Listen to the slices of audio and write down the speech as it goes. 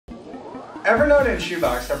Evernote and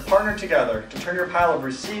Shoeboxed have partnered together to turn your pile of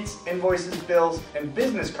receipts, invoices, bills, and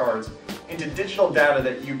business cards into digital data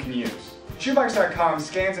that you can use. Shoeboxed.com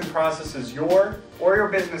scans and processes your or your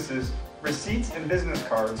business's receipts and business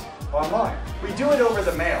cards online. We do it over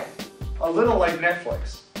the mail, a little like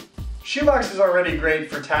Netflix. Shoeboxed is already great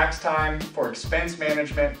for tax time, for expense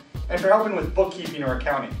management, and for helping with bookkeeping or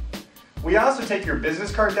accounting. We also take your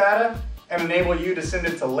business card data and enable you to send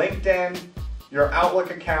it to LinkedIn, your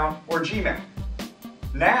Outlook account, or Gmail.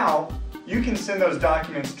 Now, you can send those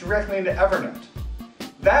documents directly into Evernote.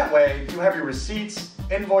 That way, you have your receipts,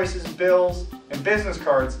 invoices, bills, and business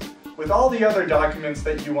cards with all the other documents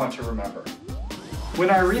that you want to remember. When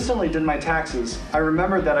I recently did my taxes, I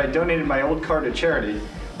remembered that I donated my old card to charity,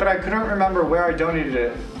 but I couldn't remember where I donated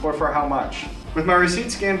it or for how much. With my receipt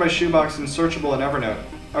scanned by Shoeboxed and searchable in Evernote,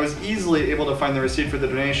 I was easily able to find the receipt for the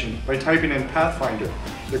donation by typing in Pathfinder,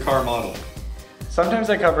 the car model. Sometimes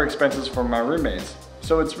I cover expenses for my roommates,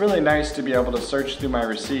 so it's really nice to be able to search through my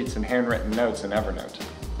receipts and handwritten notes in Evernote.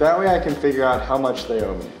 That way I can figure out how much they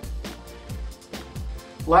owe me.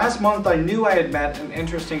 Last month I knew I had met an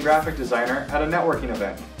interesting graphic designer at a networking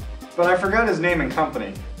event, but I forgot his name and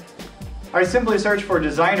company. I simply search for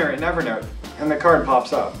designer in Evernote and the card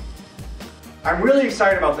pops up. I'm really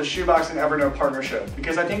excited about the Shoeboxed and Evernote partnership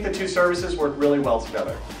because I think the two services work really well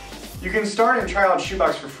together. You can start and try out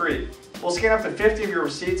Shoeboxed for free. We'll scan up to 50 of your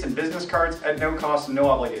receipts and business cards at no cost and no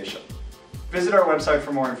obligation. Visit our website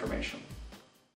for more information.